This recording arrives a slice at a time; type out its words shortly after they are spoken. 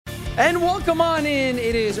And welcome on in.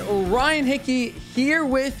 It is Ryan Hickey here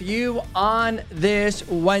with you on this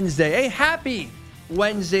Wednesday. A happy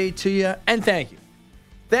Wednesday to you, and thank you.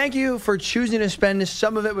 Thank you for choosing to spend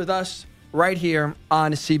some of it with us right here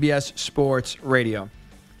on CBS Sports Radio.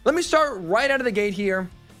 Let me start right out of the gate here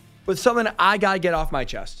with something I got to get off my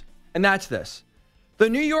chest, and that's this. The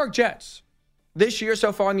New York Jets, this year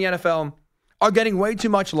so far in the NFL, are getting way too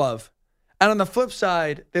much love. And on the flip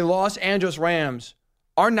side, the Los Angeles Rams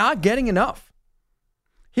are not getting enough.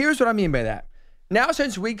 Here's what I mean by that. Now,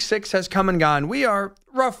 since week 6 has come and gone, we are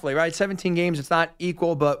roughly, 17 games. It's not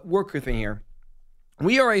equal, but work with me here.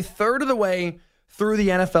 We are a third of the way through the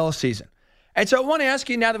NFL season. And so I want to ask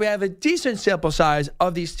you, now that we have a decent sample size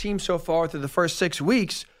of these teams so far through the first 6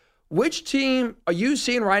 weeks, which team are you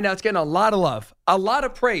seeing right now that's getting a lot of love, a lot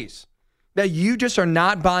of praise that you just are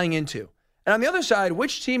not buying into? And on the other side,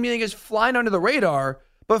 which team do you think is flying under the radar,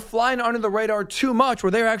 but flying under the radar too much,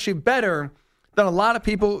 where they're actually better than a lot of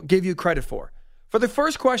people give you credit for? For the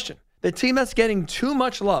first question, the team that's getting too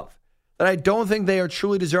much love, that I don't think they are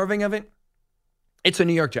truly deserving of it, it's the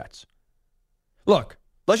New York Jets. Look,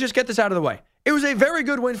 let's just get this out of the way. It was a very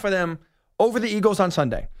good win for them over the Eagles on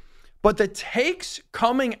Sunday. But the takes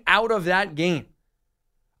coming out of that game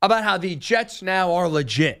about how the Jets now are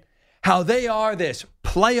legit, how they are this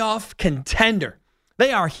playoff contender,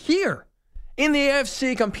 they are here in the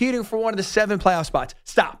AFC competing for one of the 7 playoff spots.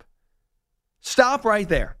 Stop. Stop right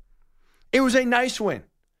there. It was a nice win.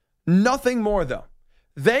 Nothing more, though.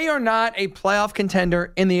 They are not a playoff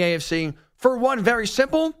contender in the AFC for one very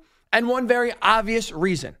simple and one very obvious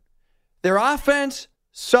reason. Their offense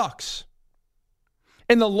sucks.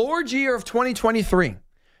 In the Lord's year of 2023,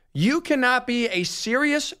 you cannot be a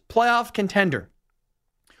serious playoff contender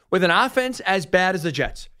with an offense as bad as the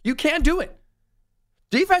Jets. You can't do it.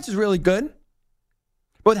 Defense is really good.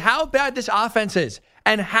 But how bad this offense is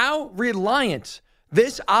and how reliant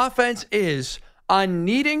this offense is on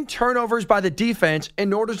needing turnovers by the defense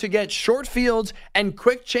in order to get short fields and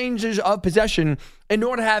quick changes of possession in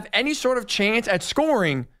order to have any sort of chance at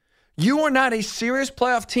scoring, you are not a serious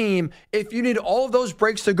playoff team if you need all of those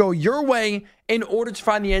breaks to go your way in order to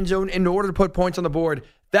find the end zone, in order to put points on the board.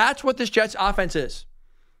 That's what this Jets offense is.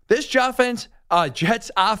 This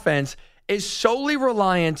Jets offense is solely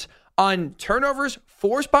reliant on turnovers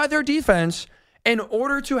forced by their defense in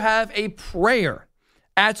order to have a prayer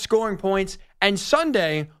at scoring points. And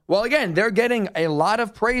Sunday, well, again, they're getting a lot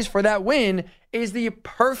of praise for that win, is the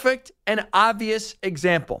perfect and obvious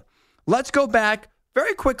example. Let's go back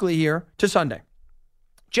very quickly here to Sunday.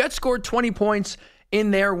 Jets scored 20 points in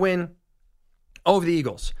their win over the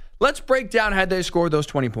Eagles. Let's break down how they scored those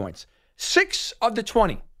 20 points. 6 of the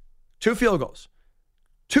 20, 2 field goals.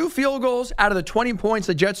 2 field goals out of the 20 points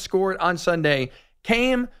the Jets scored on Sunday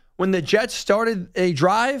came when the Jets started a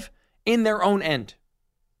drive in their own end.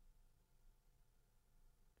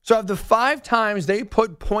 So of the 5 times they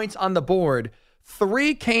put points on the board,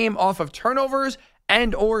 3 came off of turnovers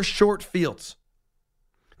and or short fields.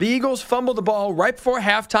 The Eagles fumbled the ball right before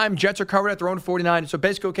halftime. Jets are covered at their own 49. So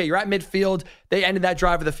basically, okay, you're at midfield. They ended that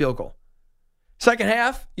drive with a field goal. Second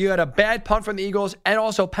half, you had a bad punt from the Eagles and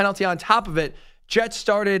also penalty on top of it. Jets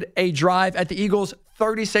started a drive at the Eagles'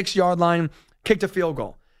 36-yard line, kicked a field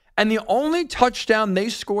goal. And the only touchdown they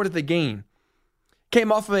scored at the game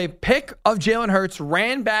came off of a pick of Jalen Hurts,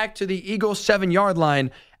 ran back to the Eagles' 7-yard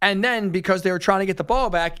line, and then because they were trying to get the ball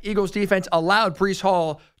back, Eagles defense allowed Breece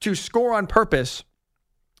Hall to score on purpose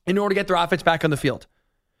in order to get their offense back on the field.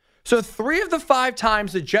 So 3 of the 5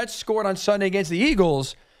 times the Jets scored on Sunday against the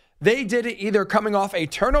Eagles, they did it either coming off a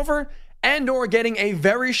turnover and or getting a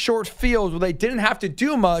very short field where they didn't have to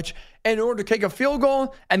do much in order to kick a field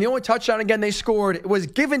goal, and the only touchdown, again, they scored was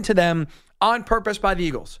given to them on purpose by the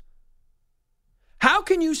Eagles. How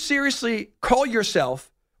can you seriously call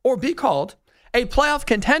yourself, or be called, a playoff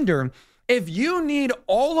contender if you need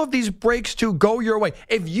all of these breaks to go your way?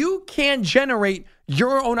 If you can't generate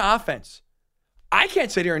your own offense? I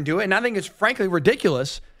can't sit here and do it, and I think it's frankly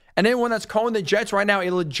ridiculous. And anyone that's calling the Jets right now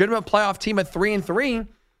a legitimate playoff team at 3-3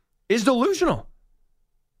 is delusional.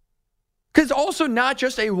 Because it's also not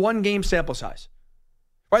just a one-game sample size.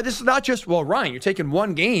 Right? This is not just, well, Ryan, you're taking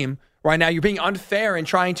one game right now. You're being unfair and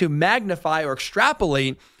trying to magnify or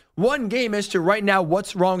extrapolate one game as to right now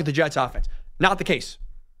what's wrong with the Jets offense. Not the case.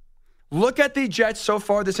 Look at the Jets so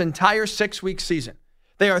far this entire 6-week season.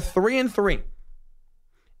 They are 3-3.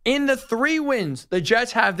 In the 3 wins the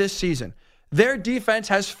Jets have this season, their defense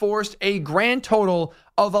has forced a grand total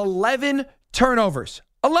of 11 turnovers.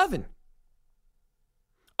 11.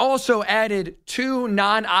 Also added 2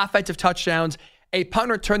 non-offensive touchdowns, a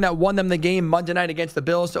punt return that won them the game Monday night against the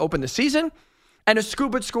Bills to open the season, and a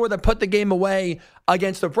scuba score that put the game away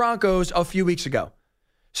against the Broncos a few weeks ago.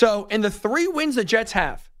 So in the 3 wins the Jets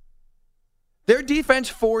have, their defense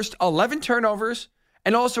forced 11 turnovers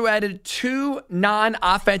and also added 2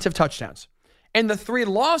 non-offensive touchdowns. In the 3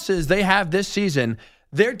 losses they have this season,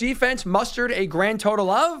 their defense mustered a grand total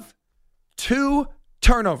of 2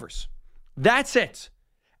 turnovers. That's it.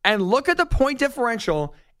 And look at the point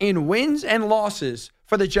differential in wins and losses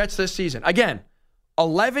for the Jets this season. Again,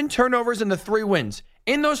 11 turnovers in the 3 wins.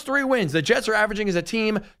 In those 3 wins, the Jets are averaging as a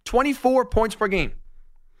team 24 points per game.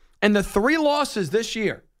 In the 3 losses this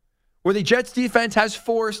year, where the Jets defense has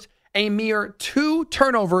forced a mere 2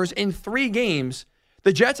 turnovers in 3 games,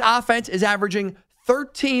 the Jets offense is averaging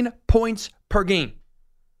 13 points per game.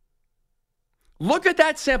 Look at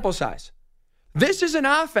that sample size. This is an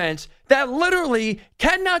offense that literally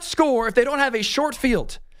cannot score if they don't have a short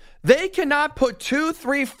field. They cannot put 2,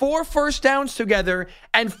 3, 4 first downs together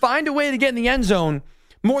and find a way to get in the end zone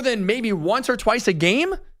more than maybe once or twice a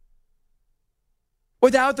game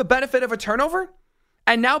without the benefit of a turnover.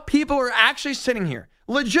 And now people are actually sitting here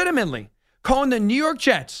legitimately calling the New York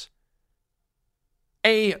Jets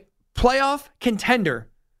a playoff contender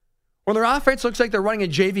when their offense looks like they're running a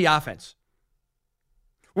JV offense,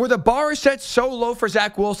 where the bar is set so low for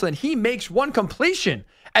Zach Wilson, he makes one completion,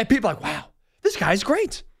 and people are like, wow, this guy's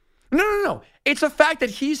great. No. It's the fact that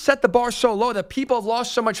he set the bar so low that people have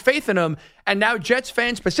lost so much faith in him, and now Jets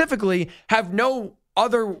fans specifically have no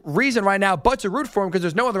other reason right now but to root for him because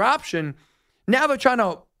there's no other option. Now they're trying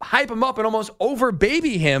to hype him up and almost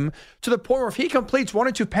over-baby him to the point where if he completes 1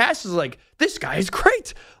 or 2 passes, like, this guy is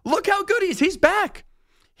great. Look how good he is. He's back.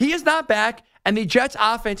 He is not back, and the Jets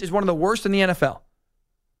offense is one of the worst in the NFL.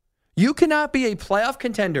 You cannot be a playoff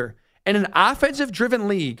contender in an offensive-driven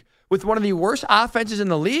league with one of the worst offenses in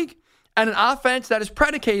the league and an offense that is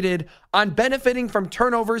predicated on benefiting from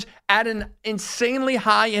turnovers at an insanely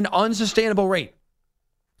high and unsustainable rate.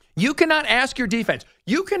 You cannot ask your defense.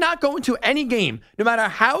 You cannot go into any game, no matter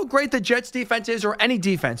how great the Jets defense is or any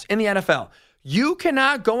defense in the NFL. You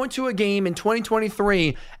cannot go into a game in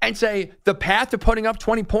 2023 and say the path to putting up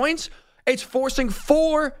 20 points, it's forcing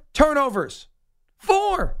 4 turnovers.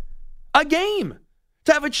 4 a game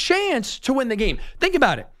to have a chance to win the game. Think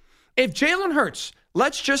about it. If Jalen Hurts,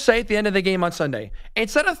 let's just say at the end of the game on Sunday,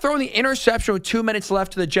 instead of throwing the interception with 2 minutes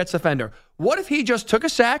left to the Jets defender, what if he just took a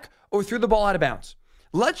sack or threw the ball out of bounds?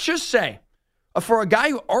 Let's just say, for a guy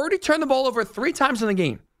who already turned the ball over 3 times in the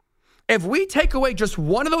game, if we take away just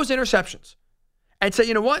one of those interceptions and say,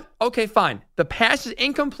 you know what? Okay, fine. The pass is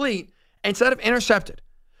incomplete instead of intercepted.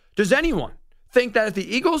 Does anyone think that if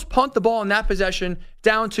the Eagles punt the ball in that possession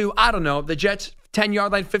down to, I don't know, the Jets'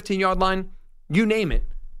 10-yard line, 15-yard line, you name it,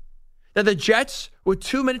 that the Jets, with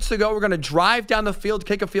 2 minutes to go, are going to drive down the field to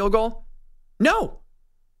kick a field goal? No.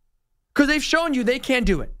 Because they've shown you they can't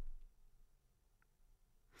do it.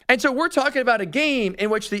 And so we're talking about a game in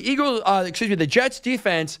which the Jets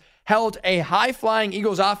defense held a high-flying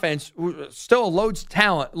Eagles offense, still loads of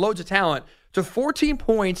talent, to 14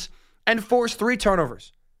 points and forced 3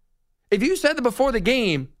 turnovers. If you said that before the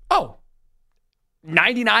game,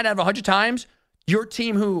 99 out of 100 times, your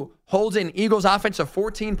team who holds an Eagles offense of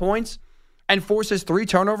 14 points and forces 3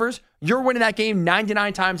 turnovers, you're winning that game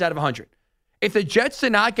 99 times out of 100. If the Jets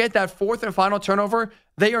did not get that 4th and final turnover,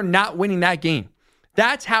 they are not winning that game.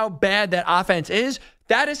 That's how bad that offense is.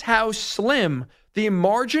 That is how slim the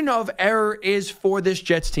margin of error is for this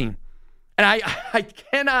Jets team. And I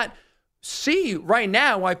cannot see right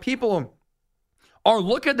now why people are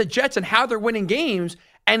looking at the Jets and how they're winning games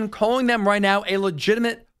and calling them right now a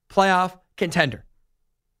legitimate playoff contender.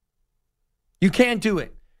 You can't do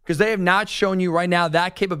it because they have not shown you right now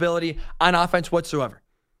that capability on offense whatsoever.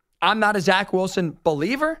 I'm not a Zach Wilson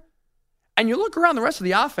believer. And you look around the rest of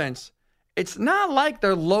the offense, it's not like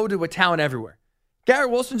they're loaded with talent everywhere.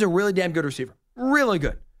 Garrett Wilson's a really damn good receiver. Really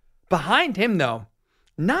good. Behind him, though,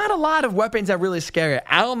 not a lot of weapons that really scare you.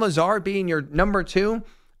 Allen Lazard being your number 2.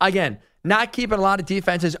 Again, not keeping a lot of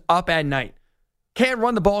defenses up at night. Can't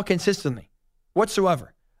run the ball consistently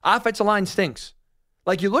whatsoever. Offensive line stinks.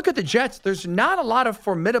 Like, you look at the Jets, there's not a lot of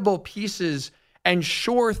formidable pieces and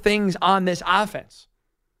sure things on this offense.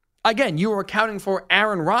 Again, you are accounting for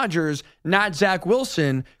Aaron Rodgers, not Zach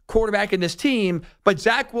Wilson, quarterback in this team, but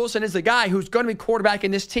Zach Wilson is the guy who's going to be quarterback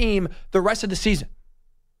in this team the rest of the season.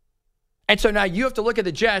 And so now you have to look at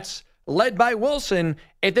the Jets, led by Wilson,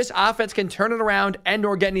 if this offense can turn it around and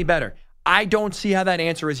or get any better. I don't see how that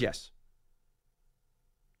answer is yes.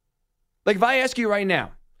 Like, if I ask you right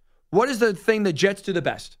now, what is the thing the Jets do the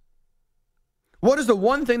best? What is the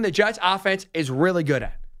one thing the Jets offense is really good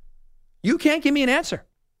at? You can't give me an answer.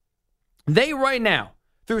 They right now,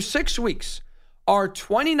 through 6 weeks, are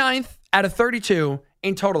 29th out of 32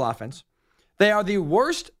 in total offense. They are the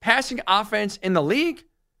worst passing offense in the league,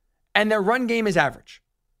 and their run game is average.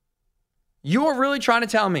 You are really trying to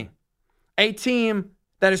tell me a team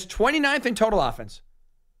that is 29th in total offense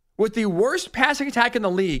with the worst passing attack in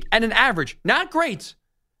the league and an average, not great,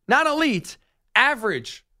 not elite,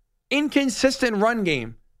 average, inconsistent run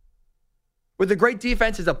game with a great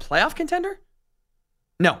defense is a playoff contender?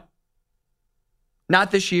 No.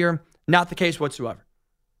 Not this year. Not the case whatsoever.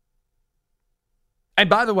 And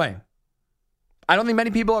by the way, I don't think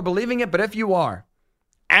many people are believing it, but if you are,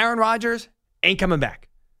 Aaron Rodgers ain't coming back.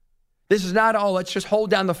 This is not, let's just hold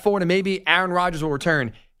down the fort and maybe Aaron Rodgers will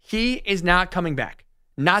return. He is not coming back.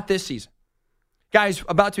 Not this season. Guy's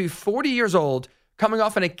about to be 40 years old, coming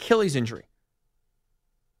off an Achilles injury.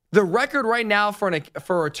 The record right now for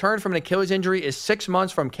a return from an Achilles injury is 6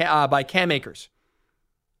 months by Cam Akers.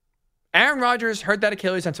 Aaron Rodgers hurt that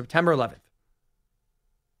Achilles on September 11th.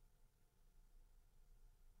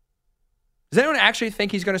 Does anyone actually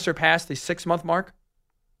think he's going to surpass the 6-month mark?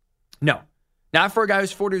 No. Not for a guy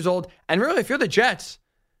who's 40 years old. And really, if you're the Jets,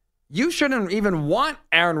 you shouldn't even want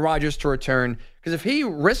Aaron Rodgers to return, because if he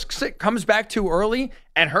risks it, comes back too early,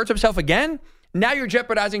 and hurts himself again, now you're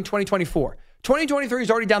jeopardizing 2024. 2023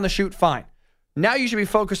 is already down the chute, fine. Now you should be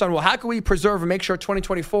focused on, how can we preserve and make sure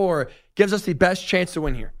 2024 gives us the best chance to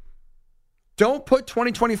win here? Don't put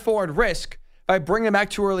 2024 at risk by bringing him back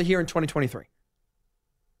too early here in 2023.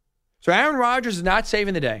 So Aaron Rodgers is not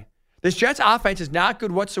saving the day. This Jets offense is not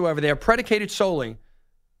good whatsoever. They are predicated solely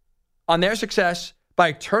on their success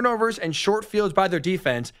by turnovers and short fields by their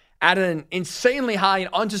defense at an insanely high and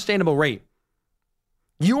unsustainable rate.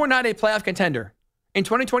 You are not a playoff contender in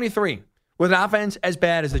 2023 with an offense as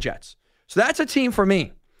bad as the Jets. So that's a team for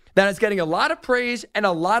me that is getting a lot of praise and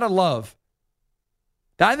a lot of love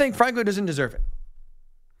that I think, frankly, doesn't deserve it.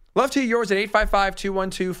 Love to hear yours at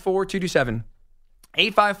 855-212-4227.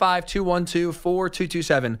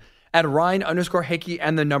 855-212-4227 at Ryan_Hickey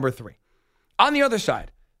and the number 3. On the other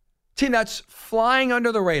side, team that's flying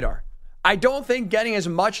under the radar, I don't think getting as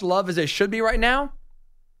much love as they should be right now,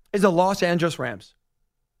 is the Los Angeles Rams.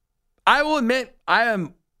 I will admit, I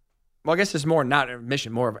guess it's more not an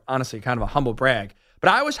admission, more of honestly kind of a humble brag, but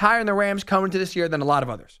I was higher in the Rams coming into this year than a lot of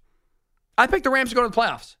others. I picked the Rams to go to the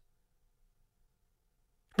playoffs.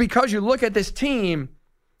 Because you look at this team,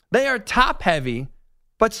 they are top heavy,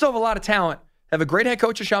 but still have a lot of talent. They have a great head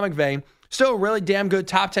coach, Sean McVay. Still a really damn good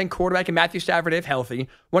top 10 quarterback in Matthew Stafford if healthy.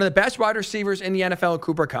 One of the best wide receivers in the NFL,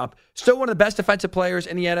 Cooper Kupp. Still one of the best defensive players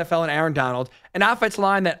in the NFL, and Aaron Donald. An offensive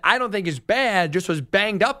line that I don't think is bad, just was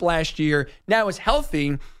banged up last year. Now is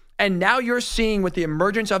healthy. And now you're seeing with the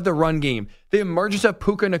emergence of the run game, the emergence of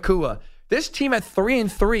Puka Nacua, this team at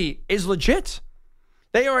 3-3 is legit.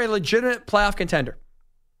 They are a legitimate playoff contender.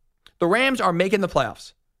 The Rams are making the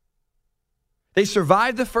playoffs. They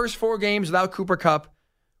survived the first 4 games without Cooper Kupp.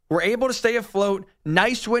 Were able to stay afloat.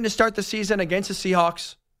 Nice win to start the season against the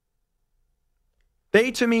Seahawks.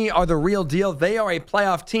 They, to me, are the real deal. They are a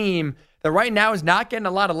playoff team that right now is not getting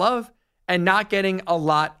a lot of love and not getting a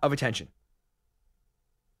lot of attention.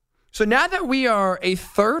 So now that we are a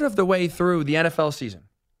third of the way through the NFL season,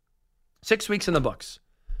 6 weeks in the books,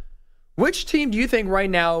 which team do you think right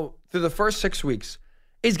now, through the first 6 weeks,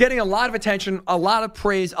 is getting a lot of attention, a lot of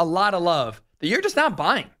praise, a lot of love that you're just not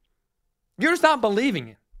buying? You're just not believing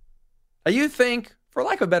in. That you think, for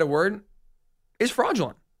lack of a better word, is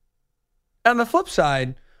fraudulent. And on the flip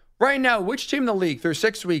side, right now, which team in the league through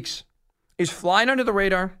 6 weeks is flying under the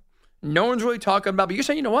radar, no one's really talking about, but you're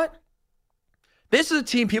saying, you know what? This is a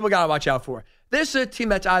team people got to watch out for. This is a team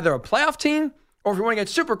that's either a playoff team, or if you want to get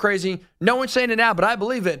super crazy, no one's saying it now, but I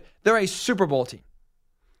believe it, they're a Super Bowl team.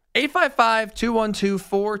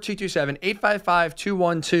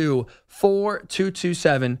 855-212-4227.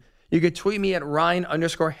 855-212-4227. You could tweet me at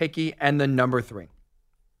Ryan_Hickey and the number 3.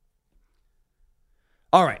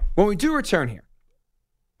 All right. When we do return here,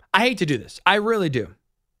 I hate to do this. I really do.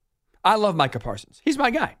 I love Micah Parsons. He's my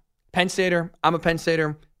guy. Penn Stater. I'm a Penn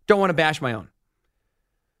Stater. Don't want to bash my own.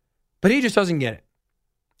 But he just doesn't get it.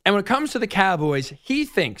 And when it comes to the Cowboys, he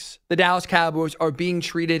thinks the Dallas Cowboys are being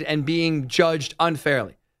treated and being judged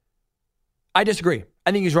unfairly. I disagree.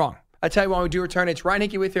 I think he's wrong. I tell you when we do return, it's Ryan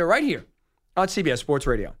Hickey with you right here on CBS Sports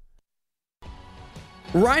Radio.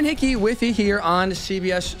 Ryan Hickey with you here on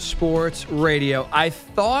CBS Sports Radio. I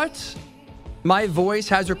thought my voice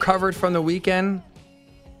has recovered from the weekend.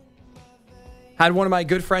 Had one of my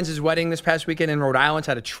good friends' wedding this past weekend in Rhode Island.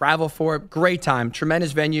 Had to travel for it. Great time.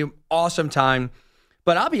 Tremendous venue. Awesome time.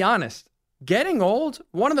 But I'll be honest. Getting old,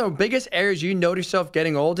 one of the biggest areas you notice yourself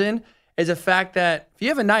getting old in is the fact that if you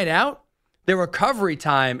have a night out, the recovery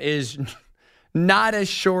time is not as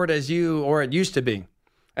short as it used to be.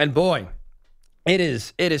 And boy, it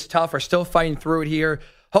is tough. We're still fighting through it here.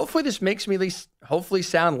 Hopefully this makes me at least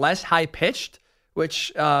sound less high-pitched,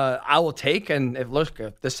 which I will take. And if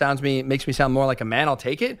this makes me sound more like a man, I'll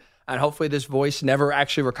take it. And hopefully this voice never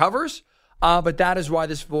actually recovers. But that is why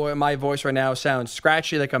my voice right now sounds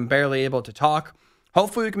scratchy, like I'm barely able to talk.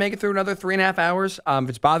 Hopefully we can make it through another 3.5 hours. If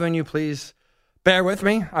it's bothering you, please bear with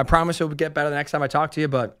me. I promise it will get better the next time I talk to you.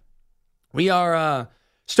 But we are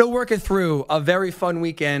still working through a very fun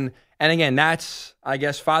weekend. And again, that's, I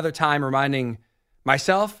guess, Father Time reminding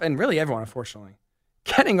myself and really everyone, unfortunately.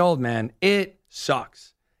 Getting old, man, it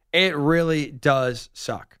sucks. It really does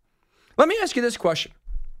suck. Let me ask you this question.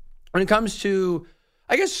 When it comes to,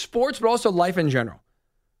 I guess, sports, but also life in general,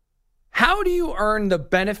 how do you earn the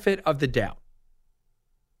benefit of the doubt?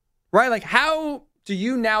 Right? Like, how do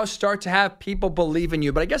you now start to have people believe in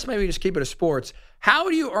you? But I guess maybe just keep it to sports. How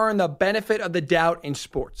do you earn the benefit of the doubt in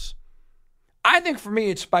sports? I think for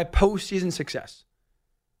me, it's by postseason success.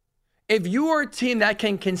 If you are a team that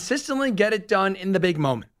can consistently get it done in the big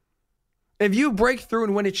moment, if you break through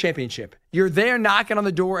and win a championship, you're there knocking on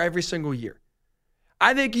the door every single year.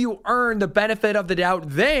 I think you earn the benefit of the doubt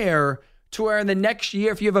there to where in the next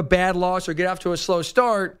year, if you have a bad loss or get off to a slow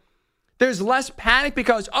start, there's less panic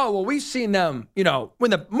because, we've seen them,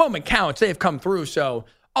 when the moment counts, they have come through. So,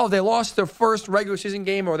 they lost their first regular season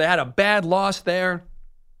game or they had a bad loss there.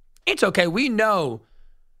 It's okay. We know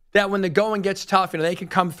that when the going gets tough, they can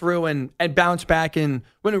come through and bounce back. And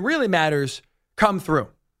when it really matters, come through.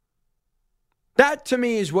 That, to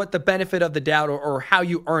me, is what the benefit of the doubt or how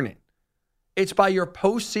you earn it. It's by your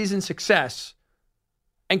postseason success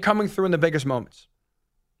and coming through in the biggest moments.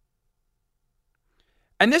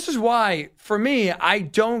 And this is why, for me, I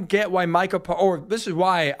don't get why this is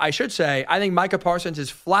why I should say, I think Micah Parsons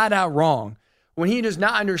is flat out wrong when he does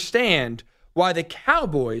not understand why the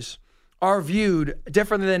Cowboys are viewed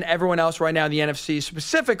differently than everyone else right now in the NFC,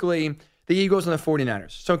 specifically the Eagles and the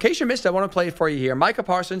 49ers. So in case you missed it, I want to play it for you here. Micah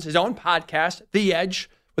Parsons, his own podcast, The Edge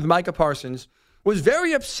with Micah Parsons, was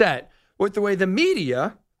very upset with the way the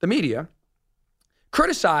media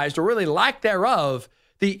criticized, or really lack thereof,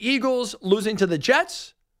 the Eagles losing to the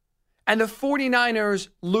Jets and the 49ers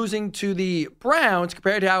losing to the Browns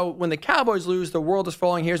compared to how when the Cowboys lose, the world is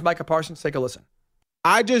falling. Here's Micah Parsons. Take a listen.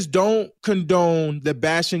 I just don't condone the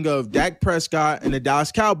bashing of Dak Prescott and the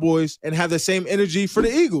Dallas Cowboys and have the same energy for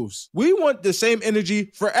the Eagles. We want the same energy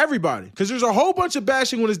for everybody because there's a whole bunch of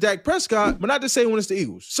bashing when it's Dak Prescott, but not the same when it's the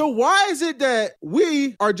Eagles. So why is it that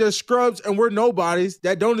we are just scrubs and we're nobodies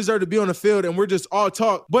that don't deserve to be on the field and we're just all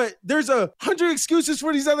talk, but there's 100 excuses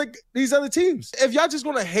for these other teams? If y'all just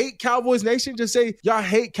want to hate Cowboys Nation, just say y'all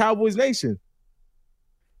hate Cowboys Nation.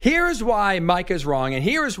 Here is why Mike is wrong, and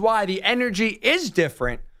here is why the energy is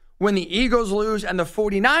different when the Eagles lose and the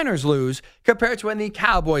 49ers lose compared to when the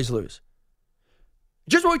Cowboys lose.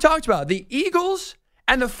 Just what we talked about, the Eagles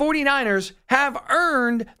and the 49ers have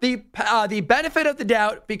earned the benefit of the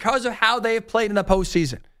doubt because of how they have played in the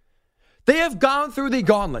postseason. They have gone through the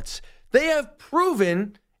gauntlets. They have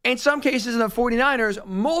proven, in some cases in the 49ers,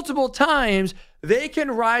 multiple times they can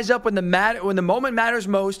rise up when the moment matters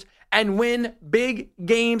most and win big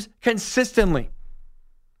games consistently.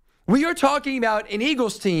 We are talking about an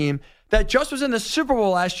Eagles team that just was in the Super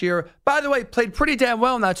Bowl last year. By the way, played pretty damn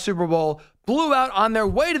well in that Super Bowl. Blew out on their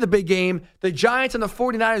way to the big game. The Giants and the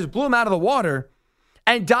 49ers blew them out of the water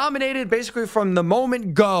and dominated basically from the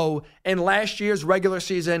moment go in last year's regular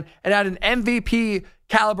season and had an MVP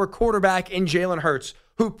caliber quarterback in Jalen Hurts,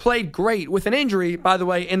 who played great with an injury, by the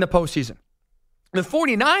way, in the postseason. The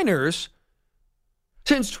 49ers,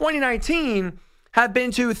 since 2019, have been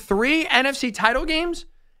to 3 NFC title games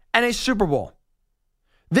and a Super Bowl.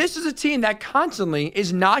 This is a team that constantly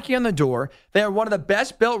is knocking on the door. They are one of the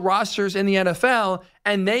best built rosters in the NFL,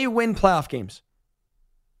 and they win playoff games.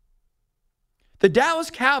 The Dallas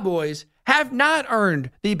Cowboys have not earned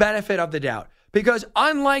the benefit of the doubt because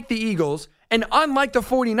unlike the Eagles and unlike the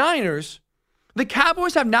 49ers, the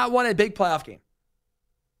Cowboys have not won a big playoff game.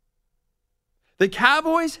 The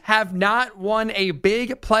Cowboys have not won a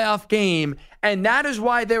big playoff game, and that is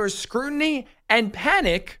why there is scrutiny and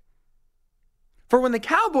panic for when the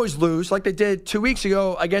Cowboys lose, like they did 2 weeks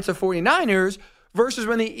ago against the 49ers, versus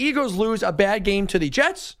when the Eagles lose a bad game to the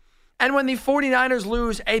Jets, and when the 49ers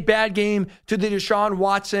lose a bad game to the Deshaun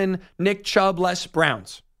Watson, Nick Chubb-less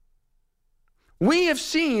Browns. We have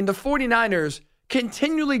seen the 49ers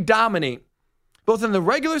continually dominate both in the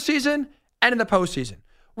regular season and in the postseason.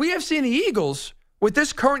 We have seen the Eagles, with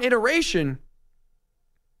this current iteration,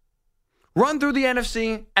 run through the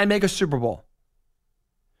NFC and make a Super Bowl.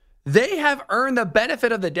 They have earned the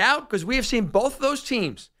benefit of the doubt because we have seen both of those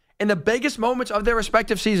teams in the biggest moments of their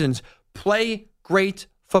respective seasons play great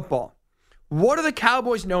football. What are the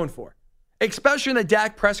Cowboys known for? Especially in the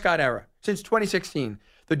Dak Prescott era since 2016.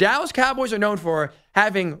 The Dallas Cowboys are known for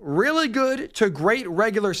having really good to great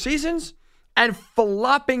regular seasons and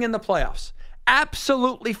flopping in the playoffs.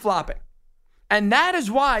 Absolutely flopping. And that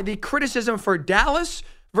is why the criticism for Dallas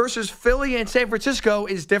versus Philly and San Francisco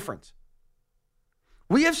is different.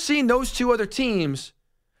 We have seen those two other teams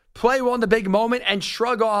play well in the big moment and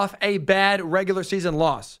shrug off a bad regular season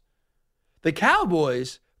loss. The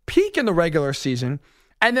Cowboys peak in the regular season,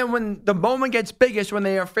 and then when the moment gets biggest, when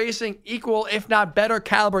they are facing equal, if not better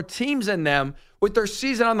caliber teams than them with their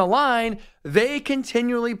season on the line, they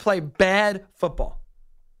continually play bad football.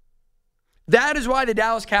 That is why the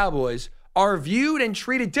Dallas Cowboys are viewed and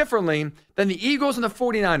treated differently than the Eagles and the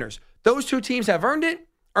 49ers. Those two teams have earned it,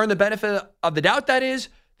 earned the benefit of the doubt, that is.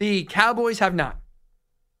 The Cowboys have not.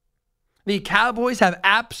 The Cowboys have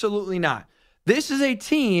absolutely not. This is a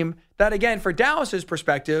team that, again, for Dallas's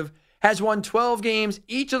perspective, has won 12 games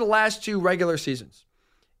each of the last two regular seasons.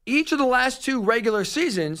 Each of the last two regular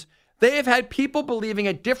seasons, they have had people believing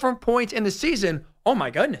at different points in the season, oh my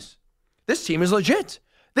goodness, this team is legit.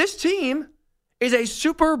 This team is a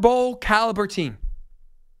Super Bowl caliber team.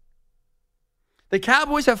 The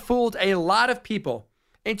Cowboys have fooled a lot of people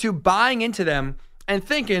into buying into them and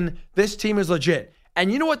thinking this team is legit.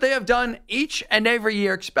 And you know what they have done each and every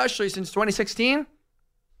year, especially since 2016?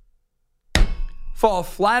 Fall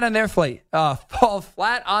flat on their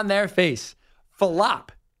face.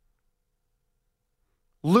 Flop.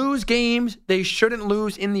 Lose games they shouldn't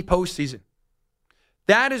lose in the postseason.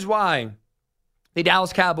 That is why the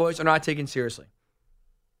Dallas Cowboys are not taken seriously.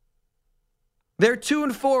 Their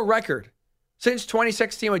 2-4 record since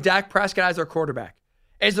 2016 with Dak Prescott as their quarterback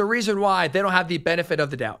is the reason why they don't have the benefit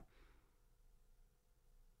of the doubt.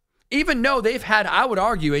 Even though they've had, I would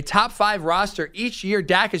argue, a top 5 roster each year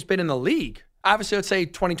Dak has been in the league. Obviously, let's say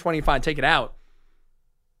 2020, fine, take it out.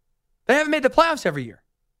 They haven't made the playoffs every year.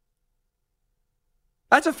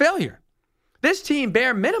 That's a failure. This team,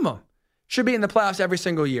 bare minimum, should be in the playoffs every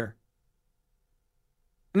single year.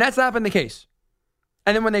 And that's not been the case.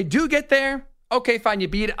 And then when they do get there, okay, fine, you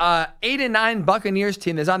beat a 8-9 Buccaneers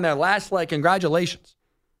team that's on their last leg. Congratulations.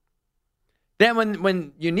 Then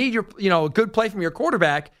when you need a good play from your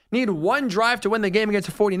quarterback, need one drive to win the game against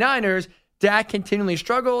the 49ers, Dak continually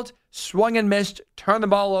struggled, swung and missed, turned the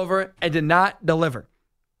ball over, and did not deliver.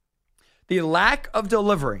 The lack of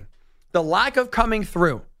delivery, the lack of coming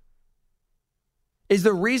through, is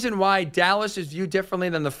the reason why Dallas is viewed differently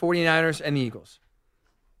than the 49ers and the Eagles.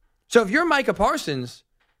 So if you're Micah Parsons,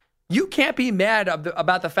 you can't be mad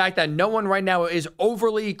about the fact that no one right now is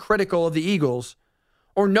overly critical of the Eagles,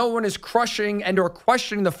 or no one is crushing and or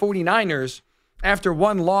questioning the 49ers after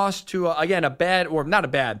one loss to, again, a bad, or not a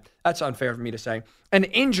bad, that's unfair for me to say, an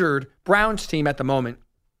injured Browns team at the moment.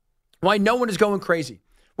 Why no one is going crazy.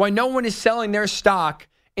 Why no one is selling their stock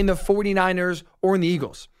in the 49ers or in the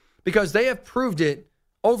Eagles. Because they have proved it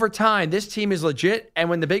over time. This team is legit, and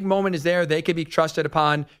when the big moment is there, they can be trusted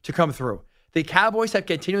upon to come through. The Cowboys have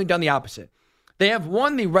continually done the opposite. They have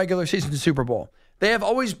won the regular season Super Bowl. They have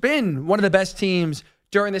always been one of the best teams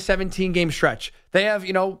during the 17-game stretch. They have,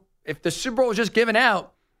 if the Super Bowl was just given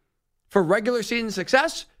out for regular season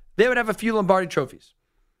success, they would have a few Lombardi trophies.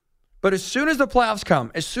 But as soon as the playoffs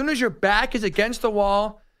come, as soon as your back is against the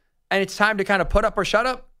wall and it's time to kind of put up or shut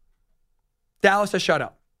up, Dallas has shut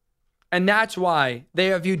up. And that's why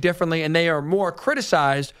they are viewed differently, and they are more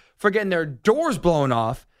criticized for getting their doors blown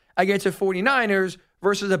off against the 49ers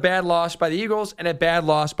versus a bad loss by the Eagles and a bad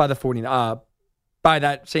loss by the by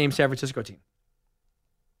that same San Francisco team.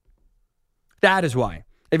 That is why,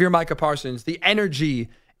 if you're Micah Parsons, the energy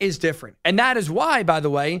is different. And that is why, by the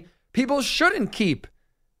way, people shouldn't keep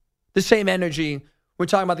the same energy when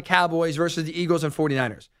talking about the Cowboys versus the Eagles and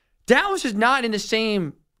 49ers. Dallas is not in the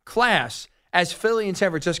same class as Philly and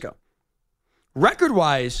San Francisco.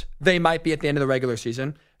 Record-wise, they might be at the end of the regular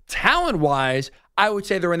season. Talent-wise, I would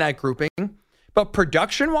say they're in that grouping. But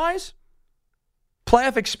production-wise,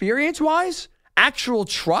 playoff experience-wise, actual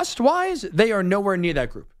trust-wise, they are nowhere near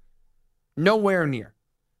that group. Nowhere near.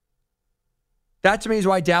 That to me is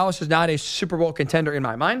why Dallas is not a Super Bowl contender in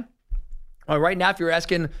my mind. Right now, if you're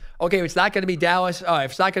asking, okay, it's not going to be Dallas,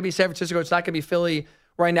 if it's not going to be San Francisco, it's not going to be Philly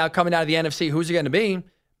right now coming out of the NFC, who's it going to be?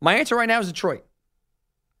 My answer right now is Detroit.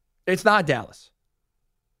 It's not Dallas.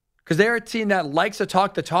 Because they're a team that likes to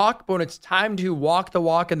talk the talk, but when it's time to walk the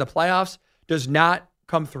walk in the playoffs, does not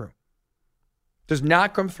come through. Does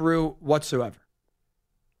not come through whatsoever.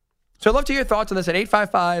 So I'd love to hear your thoughts on this at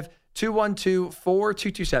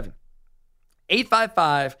 855-212-4227.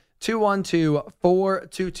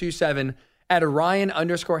 855-212-4227 at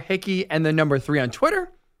Ryan_Hickey and the number 3 on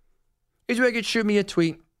Twitter is where you can shoot me a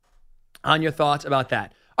tweet on your thoughts about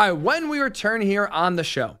that. All right, when we return here on the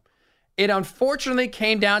show, it unfortunately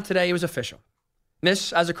came down today. It was official.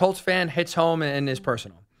 This, as a Colts fan, hits home and is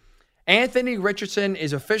personal. Anthony Richardson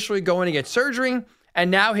is officially going to get surgery,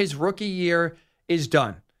 and now his rookie year is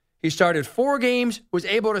done. He started 4 games, was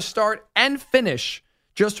able to start and finish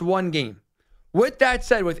just 1 game. With that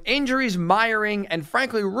said, with injuries miring and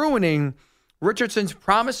frankly ruining Richardson's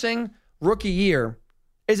promising rookie year,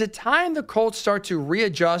 is it time the Colts start to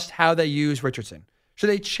readjust how they use Richardson? Should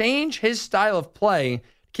they change his style of play to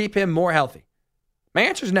keep him more healthy? My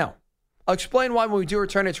answer is no. I'll explain why when we do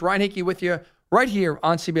return. It's Ryan Hickey with you right here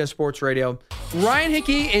on CBS Sports Radio. Ryan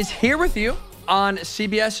Hickey is here with you on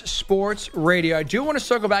CBS Sports Radio. I do want to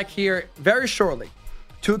circle back here very shortly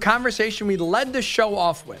to a conversation we led the show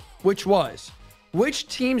off with, which was which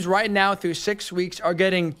teams right now through 6 weeks are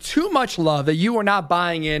getting too much love that you are not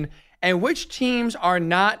buying in, and which teams are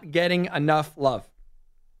not getting enough love.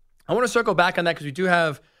 I want to circle back on that because we do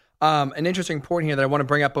have an interesting point here that I want to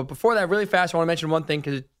bring up. But before that, really fast, I want to mention one thing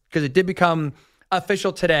because it did become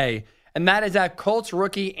official today, and that is that Colts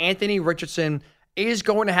rookie Anthony Richardson is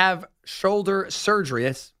going to have shoulder surgery.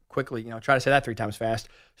 Let's quickly, try to say that 3 times fast.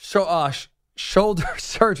 So, shoulder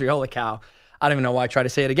surgery. Holy cow. I don't even know why I tried to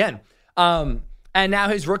say it again. And now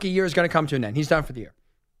his rookie year is going to come to an end. He's done for the year.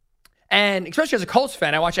 And especially as a Colts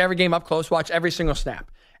fan, I watch every game up close, watch every single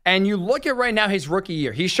snap. And you look at right now his rookie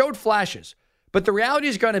year. He showed flashes. But the reality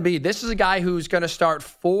is going to be this is a guy who's going to start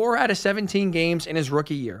 4 out of 17 games in his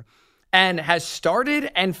rookie year and has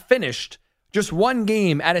started and finished just 1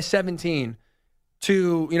 game out of 17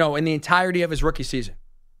 to, in the entirety of his rookie season.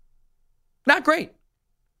 Not great.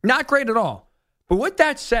 Not great at all. But with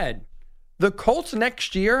that said, the Colts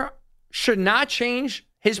next year should not change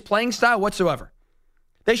his playing style whatsoever.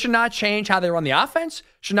 They should not change how they run the offense,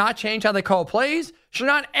 should not change how they call plays, should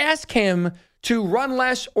not ask him to run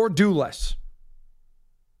less or do less.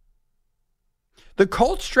 The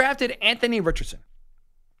Colts drafted Anthony Richardson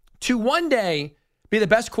to one day be the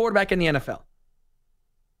best quarterback in the NFL.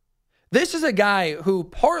 This is a guy who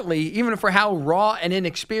partly, even for how raw and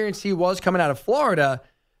inexperienced he was coming out of Florida,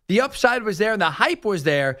 the upside was there and the hype was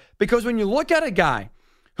there because when you look at a guy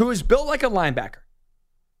who is built like a linebacker,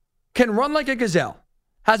 can run like a gazelle,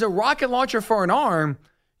 has a rocket launcher for an arm,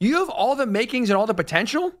 you have all the makings and all the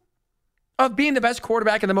potential of being the best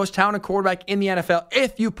quarterback and the most talented quarterback in the NFL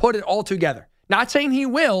if you put it all together. Not saying he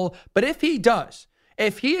will, but if he does,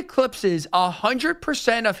 if he eclipses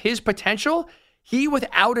 100% of his potential, he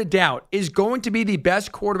without a doubt is going to be the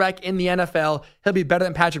best quarterback in the NFL. He'll be better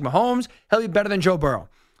than Patrick Mahomes. He'll be better than Joe Burrow.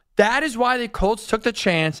 That is why the Colts took the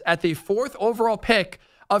chance at the 4th overall pick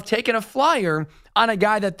of taking a flyer on a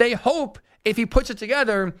guy that they hope, if he puts it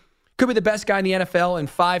together, could be the best guy in the NFL in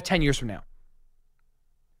 5-10 years from now.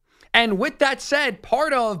 And with that said,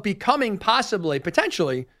 part of becoming possibly,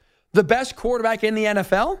 potentially, the best quarterback in the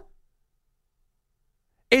NFL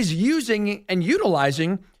is using and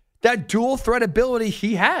utilizing that dual threat ability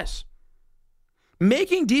he has.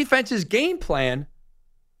 Making defenses game plan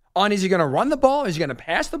on is he going to run the ball? Is he going to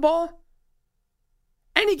pass the ball?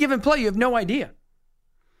 Any given play, you have no idea.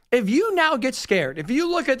 If you now get scared, if you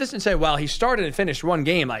look at this and say, well, he started and finished 1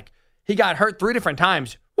 game, like he got hurt 3 different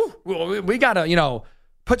times, we got to,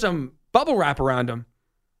 put some bubble wrap around him.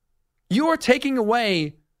 You are taking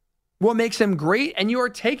away what makes him great, and you are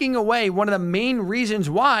taking away one of the main reasons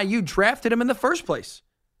why you drafted him in the first place.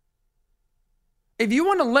 If you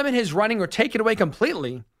want to limit his running or take it away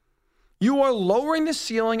completely, you are lowering the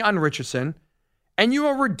ceiling on Richardson, and you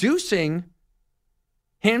are reducing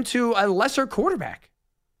him to a lesser quarterback.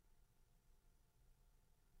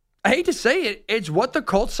 I hate to say it, it's what the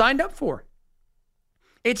Colts signed up for.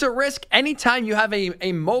 It's a risk anytime you have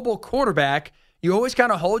a mobile quarterback. You always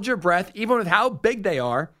kind of hold your breath, even with how big they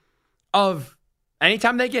are, of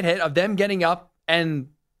anytime they get hit, of them getting up and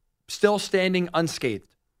still standing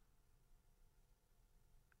unscathed.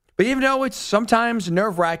 But even though it's sometimes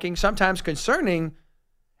nerve-wracking, sometimes concerning,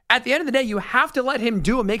 at the end of the day, you have to let him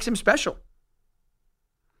do what makes him special.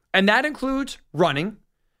 And that includes running.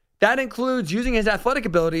 That includes using his athletic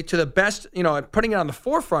ability to the best, putting it on the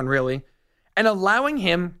forefront, really, and allowing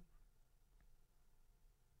him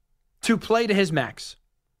to play to his max.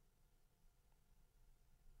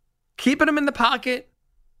 Keeping him in the pocket,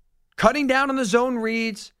 cutting down on the zone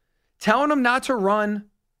reads, telling him not to run.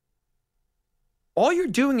 All you're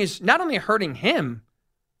doing is not only hurting him,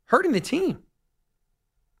 hurting the team.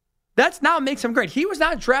 That's now makes him great. He was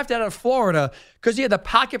not drafted out of Florida because he had the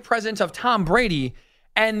pocket presence of Tom Brady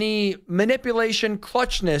and the manipulation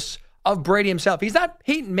clutchness of Brady himself. He's not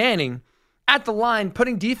Peyton Manning at the line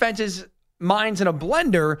putting defenses' minds in a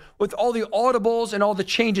blender with all the audibles and all the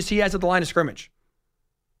changes he has at the line of scrimmage.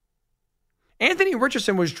 Anthony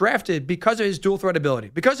Richardson was drafted because of his dual threat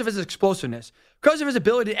ability, because of his explosiveness, because of his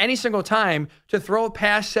ability any single time to throw a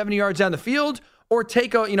pass 70 yards down the field or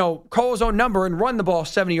take call his own number and run the ball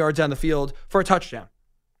 70 yards down the field for a touchdown.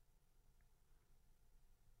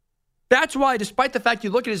 That's why, despite the fact you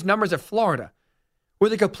look at his numbers at Florida, where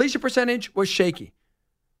the completion percentage was shaky,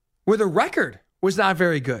 where the record was not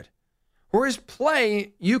very good, where his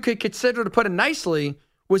play, you could consider, to put it nicely,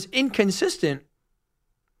 was inconsistent,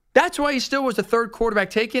 that's why he still was the third quarterback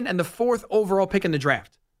taken and the fourth overall pick in the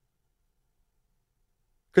draft.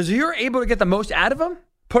 Because if you're able to get the most out of him,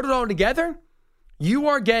 put it all together, you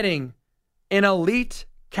are getting an elite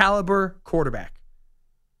caliber quarterback.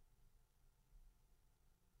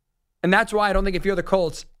 And that's why I don't think if you're the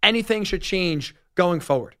Colts, anything should change going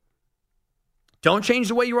forward. Don't change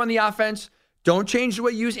the way you run the offense. Don't change the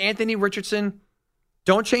way you use Anthony Richardson.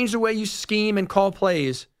 Don't change the way you scheme and call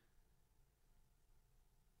plays.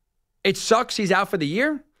 It sucks he's out for the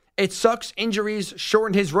year. It sucks injuries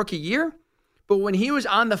shortened his rookie year. But when he was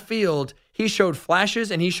on the field, he showed flashes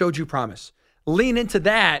and he showed you promise. Lean into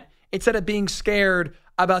that instead of being scared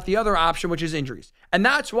about the other option, which is injuries. And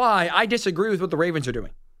that's why I disagree with what the Ravens are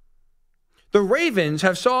doing. The Ravens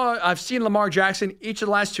I've seen Lamar Jackson each of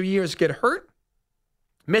the last 2 years get hurt,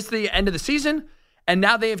 miss the end of the season, and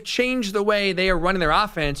now they have changed the way they are running their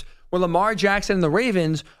offense, where Lamar Jackson and the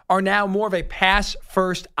Ravens are now more of a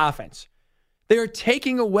pass-first offense. They are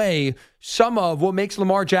taking away some of what makes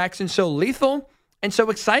Lamar Jackson so lethal and so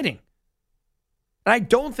exciting. And I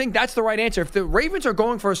don't think that's the right answer. If the Ravens are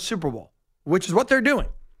going for a Super Bowl, which is what they're doing,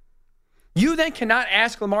 you then cannot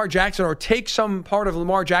ask Lamar Jackson or take some part of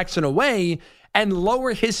Lamar Jackson away and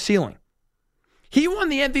lower his ceiling. He won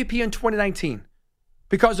the MVP in 2019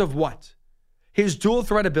 because of what? His dual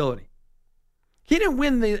threat ability. He didn't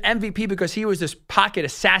win the MVP because he was this pocket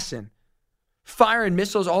assassin, firing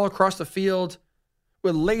missiles all across the field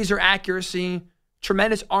with laser accuracy,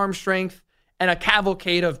 tremendous arm strength, and a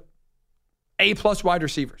cavalcade of A-plus wide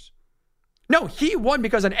receivers. No, he won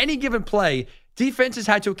because on any given play, defenses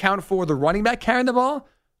had to account for the running back carrying the ball,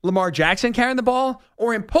 Lamar Jackson carrying the ball,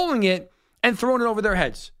 or him pulling it and throwing it over their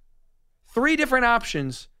heads. 3 different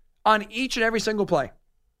options on each and every single play.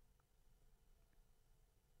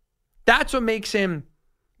 That's what makes him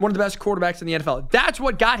one of the best quarterbacks in the NFL. That's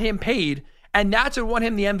what got him paid, and that's what won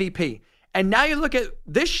him the MVP. And now you look at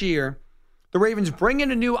this year, the Ravens bring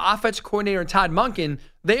in a new offense coordinator, Todd Monken.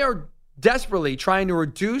 They are desperately trying to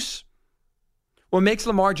reduce what makes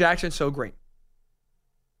Lamar Jackson so great.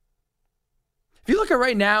 If you look at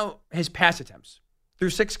right now, his pass attempts through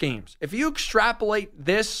 6 games, if you extrapolate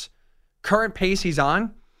this current pace he's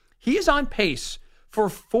on, he is on pace for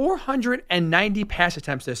 490 pass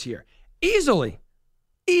attempts this year. Easily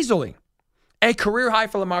a career high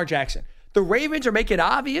for Lamar Jackson. The Ravens are making it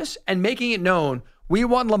obvious and making it known we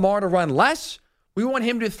want Lamar to run less. We want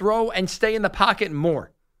him to throw and stay in the pocket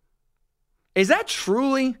more. Is that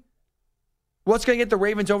truly what's going to get the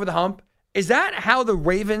Ravens over the hump? Is that how the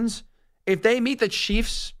Ravens, if they meet the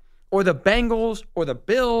Chiefs or the Bengals or the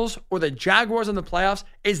Bills or the Jaguars in the playoffs,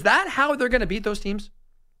 is that how they're going to beat those teams?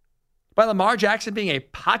 By Lamar Jackson being a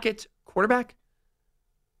pocket quarterback?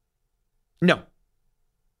 No.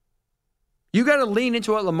 You got to lean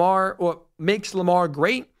into what makes Lamar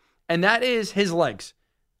great, and that is his legs.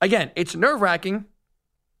 Again, it's nerve-wracking.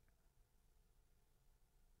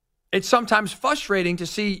 It's sometimes frustrating to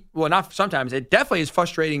see, well, not sometimes, it definitely is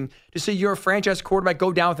frustrating to see your franchise quarterback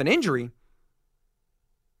go down with an injury.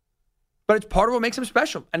 But it's part of what makes him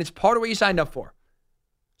special, and it's part of what you signed up for.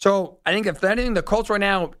 So I think if anything, the Colts right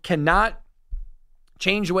now cannot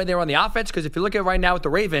change the way they run the offense, because if you look at it right now with the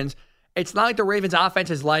Ravens, it's not like the Ravens offense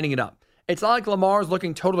is lighting it up. It's not like Lamar is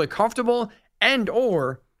looking totally comfortable and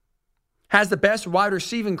or has the best wide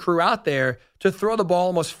receiving crew out there to throw the ball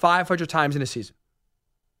almost 500 times in a season.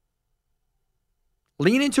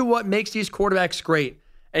 Lean into what makes these quarterbacks great.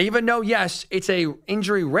 And even though, yes, it's a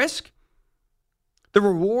injury risk, the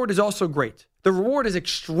reward is also great. The reward is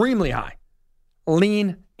extremely high.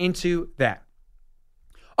 Lean into that.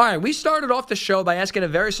 All right, we started off the show by asking a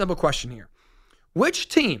very simple question here. Which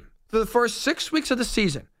team, for the first 6 weeks of the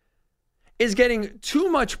season, is getting too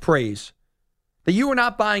much praise that you are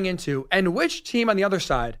not buying into, and which team on the other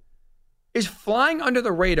side is flying under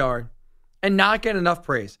the radar and not getting enough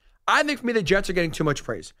praise? I think for me, the Jets are getting too much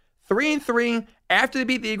praise. 3-3 after they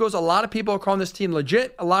beat the Eagles. A lot of people are calling this team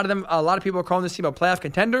legit. A lot of people are calling this team a playoff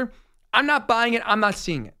contender. I'm not buying it. I'm not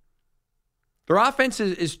seeing it. Their offense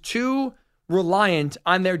is too reliant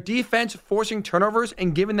on their defense forcing turnovers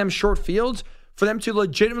and giving them short fields for them to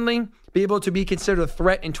legitimately be able to be considered a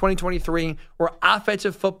threat in 2023 where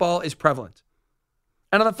offensive football is prevalent.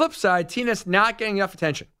 And on the flip side, team that's not getting enough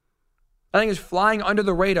attention, I think is flying under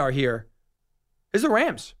the radar here, is the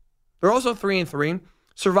Rams. They're also 3-3,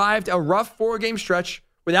 survived a rough 4-game stretch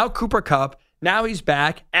without Cooper Kupp. Now he's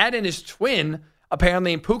back. Add in his twin,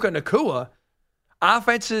 apparently, in Puka Nacua.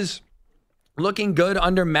 Offense is looking good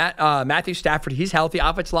under Matthew Stafford. He's healthy.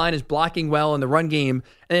 Offense line is blocking well in the run game,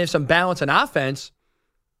 and they have some balance on offense.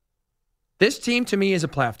 This team, to me, is a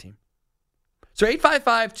playoff team. So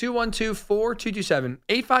 855-212-4227.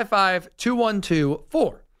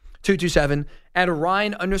 855-212-4227. At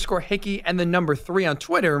Ryan_Hickey and the number 3 on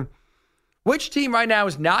Twitter. Which team right now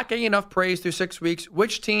is not getting enough praise through 6 weeks?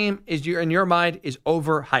 Which team is in your mind is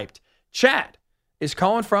overhyped? Chad is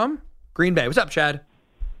calling from Green Bay. What's up, Chad?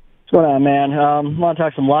 What's going on, man? I want to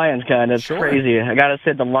talk some Lions, kind of. It's Sure. crazy. I got to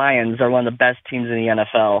say the Lions are one of the best teams in the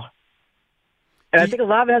NFL. And I think a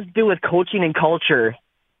lot of it has to do with coaching and culture.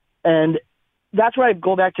 And that's where I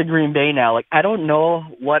go back to Green Bay now. Like, I don't know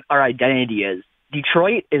what our identity is.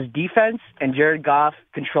 Detroit is defense, and Jared Goff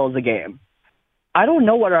controls the game. I don't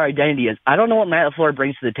know what our identity is. I don't know what Matt LaFleur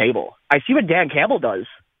brings to the table. I see what Dan Campbell does.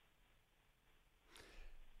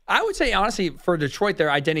 I would say, honestly, for Detroit,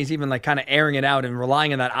 their identity is even like kind of airing it out and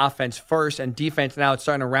relying on that offense first and defense now it's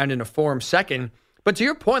starting to round into form second. But to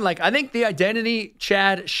your point, like I think the identity,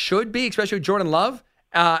 Chad, should be, especially with Jordan Love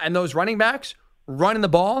and those running backs, running the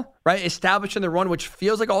ball, right? Establishing the run, which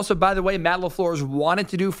feels like also, by the way, Matt LaFleur's wanted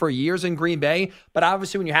to do for years in Green Bay. But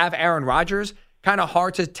obviously when you have Aaron Rodgers, kind of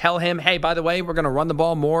hard to tell him, hey, by the way, we're going to run the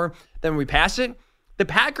ball more than we pass it. The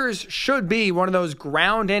Packers should be one of those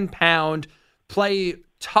ground and pound, play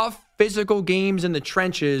tough physical games in the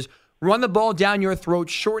trenches, run the ball down your throat,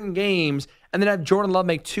 shorten games, and then have Jordan Love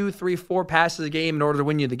make 2, 3, 4 passes a game in order to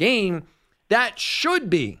win you the game. That should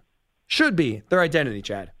be their identity,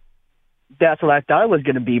 Chad. That's what I thought it was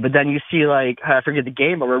going to be. But then you see, like, I forget the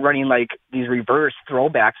game, but we're running, like, these reverse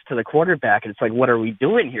throwbacks to the quarterback. And it's like, what are we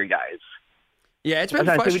doing here, guys? Yeah, it's been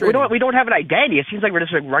frustrating. We don't have an identity. It seems like we're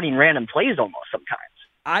just like running random plays almost sometimes.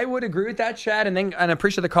 I would agree with that, Chad, and I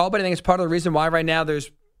appreciate the call, but I think it's part of the reason why right now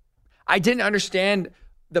I didn't understand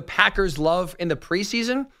the Packers' love in the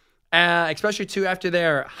preseason, especially, too, after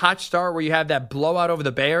their hot start where you have that blowout over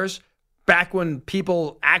the Bears. Back when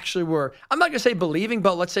people actually were, I'm not going to say believing,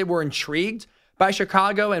 but let's say we're intrigued by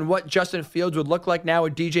Chicago and what Justin Fields would look like now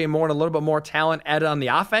with DJ Moore and a little bit more talent added on the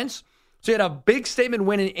offense. So you had a big statement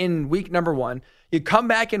win in week number 1. You come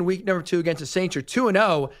back in week number 2 against the Saints, you're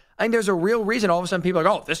 2-0. I think there's a real reason all of a sudden people are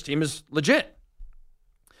like, oh, this team is legit.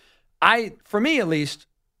 For me at least,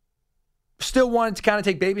 still wanted to kind of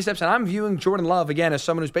take baby steps, and I'm viewing Jordan Love, again, as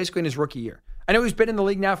someone who's basically in his rookie year. I know he's been in the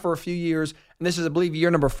league now for a few years, and this is, I believe,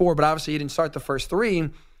 year number 4, but obviously he didn't start the first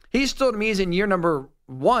 3. He still, to me, is in year number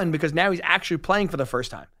 1 because now he's actually playing for the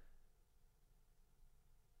first time.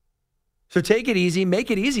 So take it easy,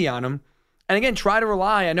 make it easy on him. And again, try to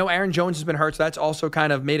rely. I know Aaron Jones has been hurt, so that's also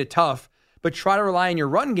kind of made it tough. But try to rely on your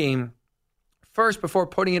run game first before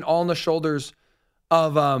putting it all on the shoulders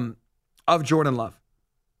of Jordan Love.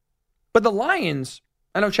 But the Lions,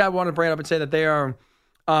 I know Chad wanted to bring it up and say that they are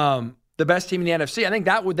the best team in the NFC. I think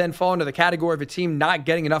that would then fall into the category of a team not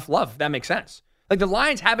getting enough love, if that makes sense. Like the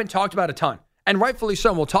Lions haven't talked about a ton, and rightfully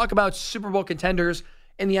so. We'll talk about Super Bowl contenders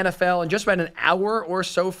in the NFL in just about an hour or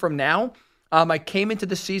so from now. I came into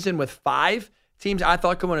the season with 5 teams I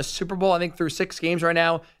thought could win a Super Bowl. I think through 6 games right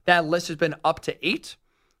now, that list has been up to 8.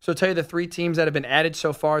 So I'll tell you the 3 teams that have been added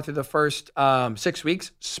so far through the first 6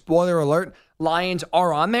 weeks. Spoiler alert, Lions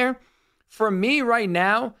are on there. For me right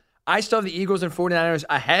now, I still have the Eagles and 49ers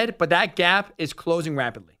ahead, but that gap is closing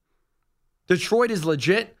rapidly. Detroit is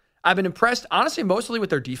legit. I've been impressed, honestly, mostly with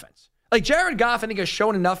their defense. Like Jared Goff, I think, has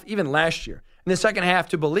shown enough even last year in the second half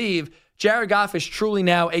to believe Jared Goff is truly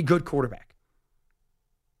now a good quarterback.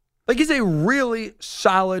 Like he's a really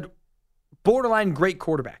solid, borderline great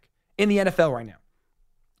quarterback in the NFL right now.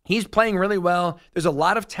 He's playing really well. There's a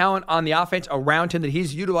lot of talent on the offense around him that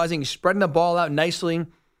he's utilizing. He's spreading the ball out nicely.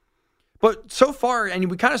 But so far, and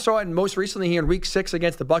we kind of saw it most recently here in week 6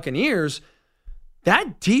 against the Buccaneers,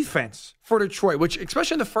 that defense for Detroit, which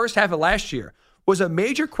especially in the first half of last year, was a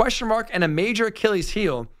major question mark and a major Achilles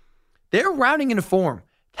heel. They're rounding into form.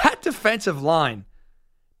 That defensive line,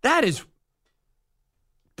 that is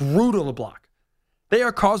brutal to block. They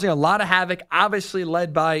are causing a lot of havoc, obviously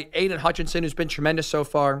led by Aiden Hutchinson, who's been tremendous so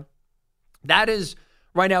far. That is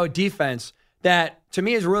right now, a defense that, to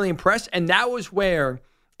me, is really impressed. And that was where,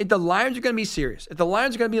 if the Lions are going to be serious, if the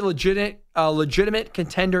Lions are going to be a legitimate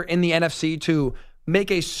contender in the NFC to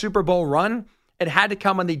make a Super Bowl run, it had to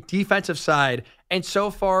come on the defensive side. And so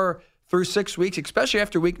far, through 6 weeks, especially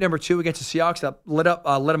after week number 2 against the Seahawks that lit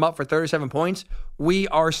them up for 37 points, we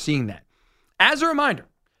are seeing that. As a reminder,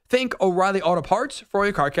 think O'Reilly Auto Parts for all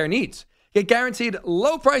your car care needs. Get guaranteed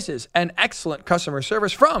low prices and excellent customer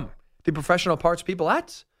service from the professional parts people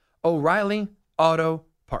at O'Reilly Auto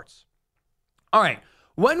Parts. All right,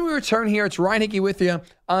 when we return here, it's Ryan Hickey with you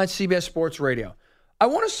on CBS Sports Radio. I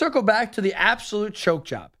want to circle back to the absolute choke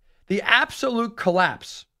job, the absolute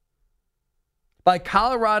collapse by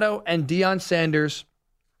Colorado and Deion Sanders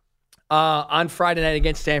on Friday night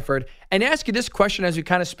against Stanford, and ask you this question as we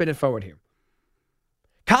kind of spin it forward here.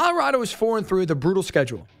 Colorado is 4-3 with a brutal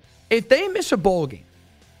schedule. If they miss a bowl game,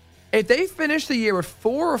 if they finish the year with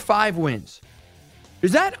 4 or 5 wins,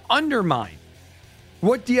 does that undermine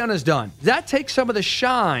what Deion has done? Does that take some of the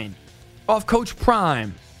shine off Coach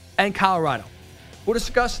Prime and Colorado? We'll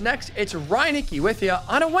discuss next. It's Ryan Hickey with you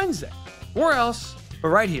on a Wednesday. Where else but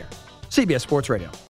right here, CBS Sports Radio.